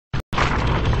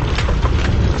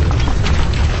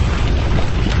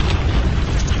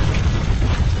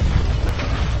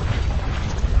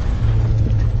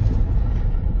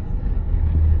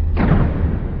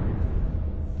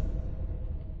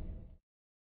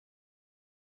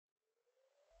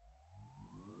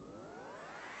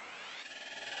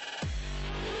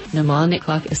No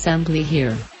monocoque assembly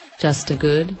here. Just a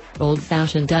good,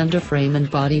 old-fashioned underframe and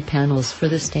body panels for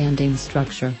the standing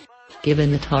structure.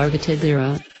 Given the targeted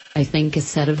era, I think a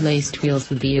set of laced wheels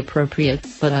would be appropriate,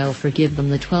 but I'll forgive them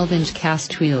the 12-inch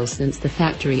cast wheels since the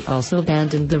factory also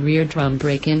abandoned the rear drum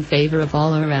brake in favor of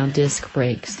all-around disc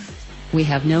brakes. We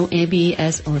have no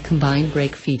ABS or combined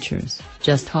brake features,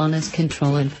 just harness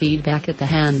control and feedback at the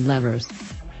hand levers.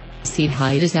 Seat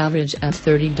height is average at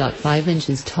 30.5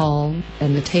 inches tall,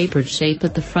 and the tapered shape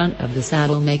at the front of the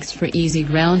saddle makes for easy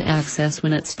ground access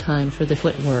when it's time for the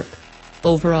footwork.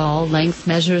 Overall length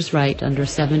measures right under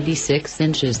 76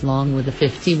 inches long with a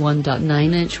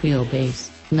 51.9-inch wheelbase,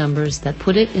 numbers that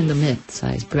put it in the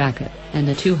mid-size bracket, and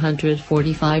a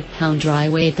 245-pound dry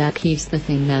weight that keeps the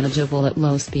thing manageable at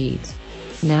low speeds.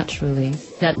 Naturally,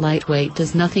 that lightweight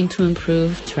does nothing to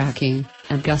improve tracking,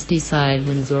 and gusty side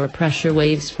winds or pressure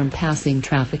waves from passing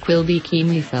traffic will be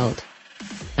keenly felt.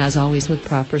 As always with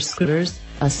proper scooters,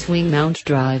 a swing mount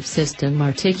drive system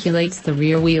articulates the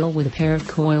rear wheel with a pair of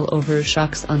coil-over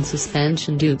shocks on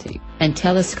suspension duty, and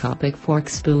telescopic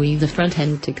forks buoy the front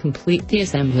end to complete the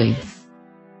assembly.